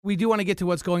We do want to get to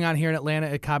what's going on here in Atlanta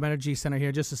at Cobb Energy Center here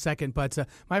in just a second, but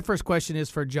my first question is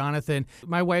for Jonathan.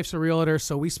 My wife's a realtor,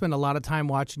 so we spend a lot of time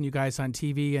watching you guys on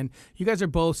TV, and you guys are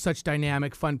both such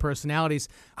dynamic, fun personalities.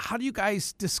 How do you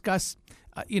guys discuss,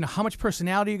 how much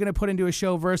personality you're going to put into a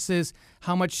show versus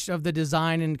how much of the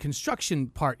design and construction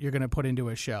part you're going to put into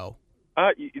a show?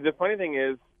 The funny thing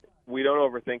is, we don't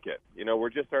overthink it. We're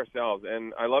just ourselves.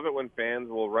 And I love it when fans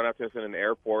will run up to us in an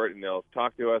airport and they'll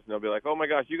talk to us and they'll be like, oh, my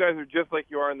gosh, you guys are just like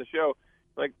you are in the show.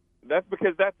 Like, that's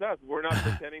because that's us. We're not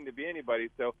pretending to be anybody.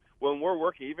 So when we're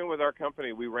working, even with our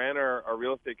company, we ran our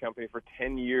real estate company for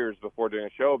 10 years before doing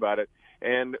a show about it.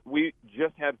 And we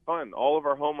just had fun. All of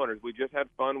our homeowners, we just had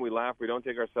fun. We laugh. We don't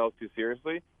take ourselves too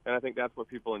seriously. And I think that's what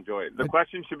people enjoy. The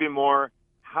question should be more,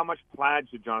 how much plaid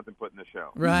should Jonathan put in the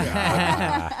show? Right.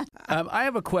 I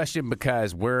have a question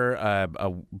because we're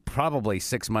probably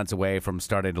 6 months away from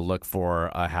starting to look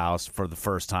for a house for the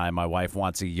first time. My wife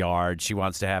wants a yard. She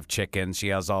wants to have chickens. She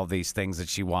has all these things that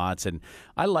she wants. And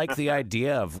I like the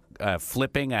idea of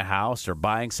flipping a house or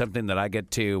buying something that I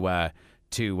get to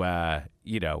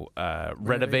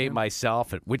renovate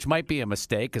myself, which might be a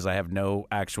mistake because I have no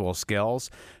actual skills.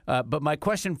 But my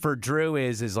question for Drew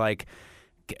is like,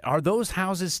 are those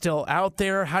houses still out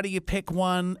there? How do you pick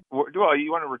one? Well,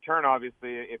 you want to return,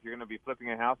 obviously, if you're going to be flipping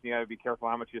a house. You got to be careful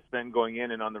how much you spend going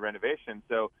in and on the renovation.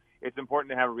 So it's important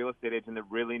to have a real estate agent that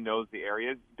really knows the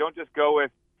areas. Don't just go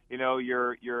with,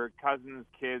 your cousin's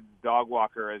kid's dog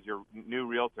walker as your new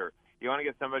realtor. You want to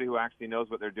get somebody who actually knows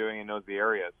what they're doing and knows the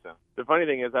areas. So the funny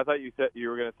thing is, I thought you said you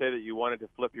were going to say that you wanted to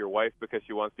flip your wife because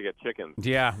she wants to get chickens.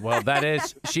 Yeah, well,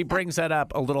 she brings that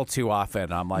up a little too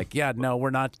often. I'm like, yeah, no, we're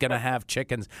not going to have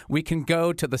chickens. We can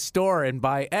go to the store and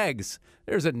buy eggs.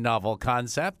 There's a novel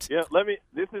concept. Yeah,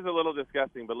 this is a little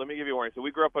disgusting, but let me give you a warning. So we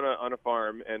grew up on a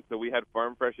farm, and so we had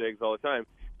farm fresh eggs all the time.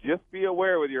 Just be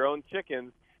aware with your own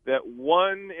chickens that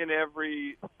 1 in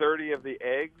every 30 of the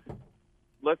eggs,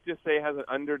 let's just say, has an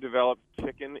underdeveloped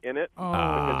chicken in it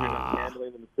because you're not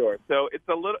handling them in the store. So it's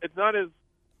not as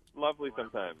lovely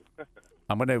sometimes.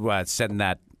 I'm going to send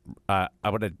that. I'm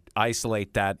going to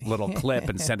isolate that little clip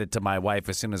and send it to my wife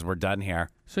as soon as we're done here.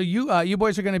 So you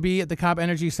boys are going to be at the Cobb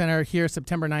Energy Center here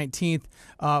September 19th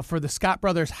for the Scott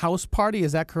Brothers House Party.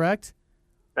 Is that correct?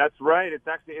 That's right.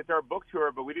 It's our book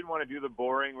tour, but we didn't want to do the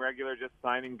boring, regular, just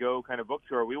sign and go kind of book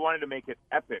tour. We wanted to make it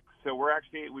epic. So we're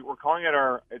calling it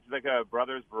it's like a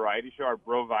brothers variety show, our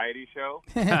bro-viety show.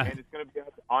 And it's going to be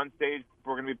on stage.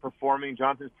 We're going to be performing.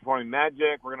 Johnson's performing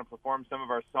Magic. We're going to perform some of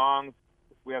our songs.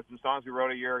 We have some songs we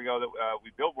wrote a year ago that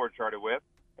we Billboard charted with.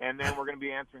 And then we're going to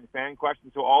be answering fan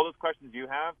questions. So all those questions you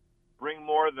have, bring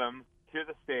more of them to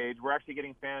the stage. We're actually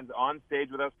getting fans on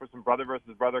stage with us for some brother versus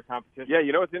brother competition.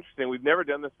 Yeah, what's interesting? We've never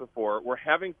done this before. We're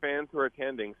having fans who are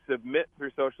attending submit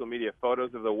through social media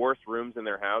photos of the worst rooms in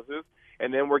their houses,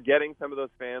 and then we're getting some of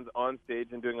those fans on stage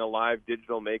and doing a live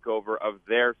digital makeover of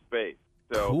their space.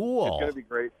 So cool. It's going to be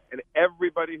great. And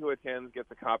everybody who attends gets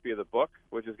a copy of the book,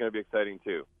 which is going to be exciting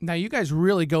too. Now, you guys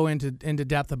really go into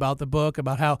depth about the book,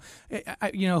 about how,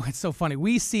 it's so funny.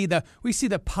 We see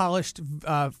the polished,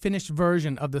 finished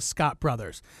version of the Scott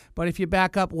Brothers. But if you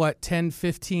back up, 10,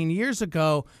 15 years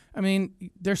ago, I mean,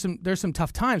 there's some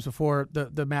tough times before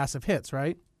the massive hits,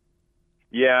 right?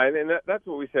 Yeah, and that's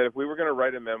what we said. If we were going to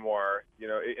write a memoir,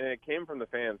 and it came from the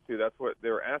fans, too. That's what they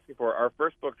were asking for. Our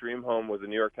first book, Dream Home, was a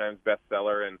New York Times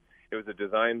bestseller, and it was a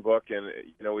design book, and,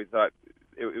 we thought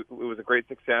it was a great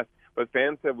success. But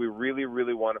fans said, we really,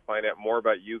 really want to find out more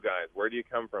about you guys. Where do you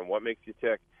come from? What makes you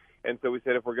tick? And so we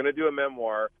said, if we're going to do a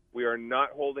memoir, we are not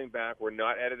holding back. We're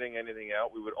not editing anything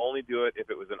out. We would only do it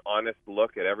if it was an honest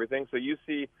look at everything. So you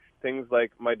see things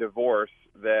like my divorce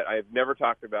that I've never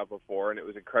talked about before, and it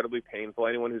was incredibly painful.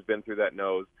 Anyone who's been through that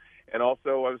knows. And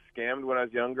also I was scammed when I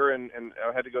was younger, and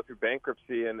I had to go through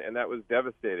bankruptcy, and that was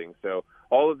devastating. So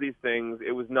all of these things,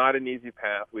 it was not an easy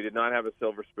path. We did not have a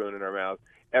silver spoon in our mouth.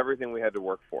 Everything we had to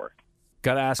work for.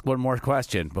 Got to ask one more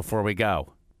question before we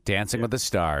go. Dancing with the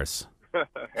Stars.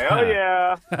 Hell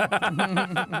yeah.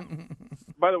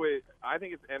 By the way, I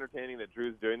think it's entertaining that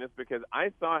Drew's doing this because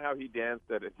I saw how he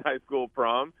danced at his high school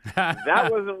prom.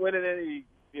 That wasn't winning any,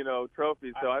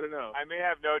 trophies, so I don't know. I may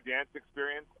have no dance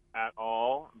experience at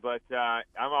all, but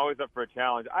I'm always up for a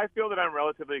challenge. I feel that I'm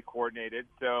relatively coordinated,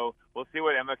 so we'll see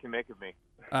what Emma can make of me.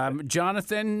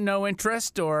 Jonathan, no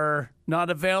interest or not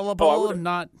available? I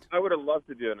would have loved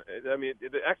to do it. I mean,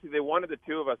 actually, they wanted the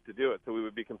two of us to do it, so we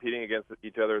would be competing against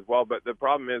each other as well. But the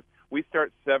problem is we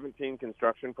start 17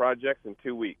 construction projects in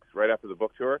 2 weeks right after the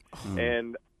book tour.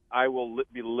 And I will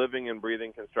be living and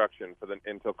breathing construction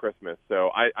until Christmas. So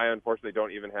I unfortunately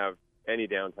don't even have any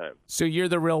downtime. So you're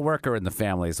the real worker in the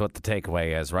family is what the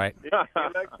takeaway is, right? Yeah,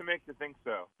 he likes to make you think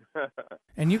so.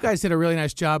 And you guys did a really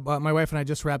nice job. My wife and I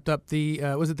just wrapped up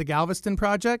was it the Galveston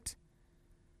project?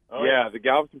 Oh, yeah, the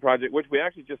Galveston project, which we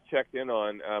actually just checked in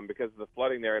on because of the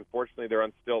flooding there. Unfortunately, they're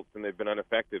on stilts and they've been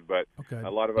unaffected, but a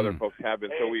lot of other folks have been.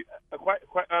 Hey, so we. I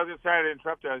was just sorry to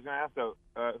interrupt you. I was going to ask though,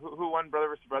 who won Brother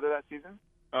versus Brother that season?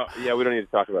 Oh, yeah, we don't need to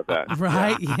talk about that.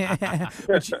 Right?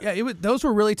 Yeah. Those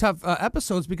were really tough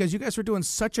episodes because you guys were doing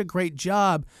such a great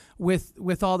job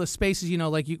with all the spaces. You know,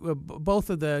 like both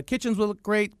of the kitchens would look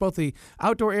great, both the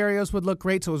outdoor areas would look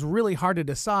great. So it was really hard to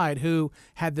decide who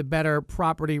had the better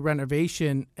property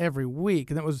renovation every week,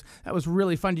 and that was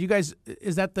really fun. Do you guys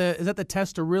is that the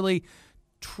test to really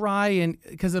try and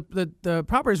because the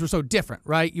properties were so different,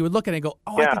 right? You would look at it and go,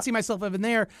 I can see myself living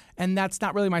there, and that's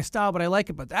not really my style, but I like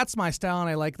it. But that's my style, and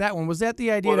I like that one. Was that the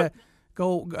idea to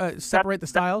go separate the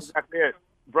styles? That's exactly it.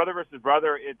 Brother versus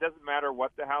brother, it doesn't matter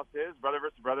what the house is. Brother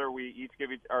versus brother, we each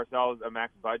give ourselves a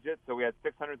max budget. So we had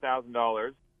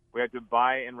 $600,000. We had to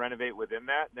buy and renovate within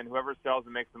that. Then whoever sells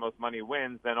and makes the most money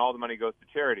wins. Then all the money goes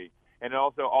to charity. And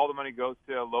also all the money goes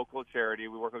to a local charity.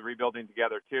 We work with Rebuilding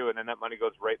Together, too, and then that money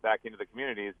goes right back into the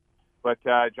communities. But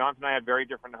Jonathan and I had very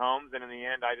different homes, and in the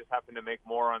end, I just happened to make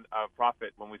more on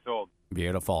profit when we sold.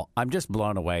 Beautiful. I'm just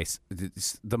blown away.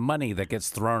 The money that gets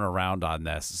thrown around on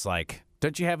this is like,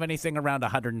 don't you have anything around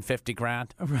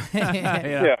 $150,000? Right.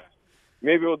 Yeah.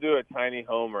 Maybe we'll do a tiny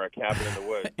home or a cabin in the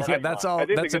woods. Yeah, that's all.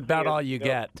 That's about all you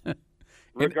get.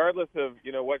 Regardless of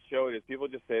what show it is, people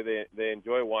just say they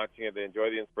enjoy watching it, they enjoy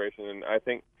the inspiration, and I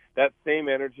think that same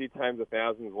energy times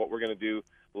 1,000 is what we're going to do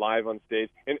live on stage.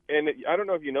 And I don't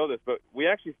know if you know this, but we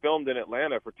actually filmed in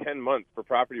Atlanta for 10 months for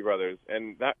Property Brothers,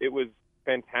 and it was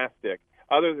fantastic.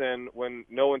 Other than when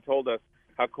no one told us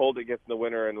how cold it gets in the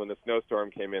winter, and when the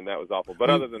snowstorm came in, that was awful. But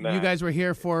other than that, you guys were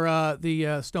here for the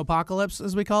snowpocalypse,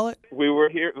 as we call it. We were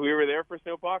here. We were there for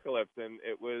snowpocalypse, and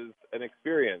it was an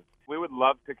experience. We would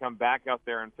love to come back out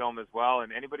there and film as well.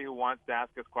 And anybody who wants to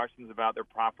ask us questions about their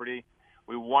property,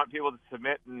 we want people to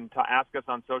submit and to ask us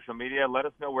on social media. Let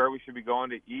us know where we should be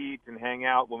going to eat and hang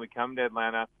out when we come to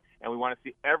Atlanta. And we want to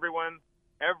see everyone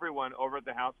over at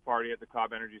the house party at the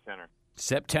Cobb Energy Center.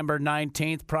 September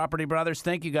 19th, Property Brothers.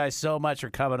 Thank you guys so much for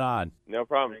coming on. No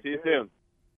problem. See you soon.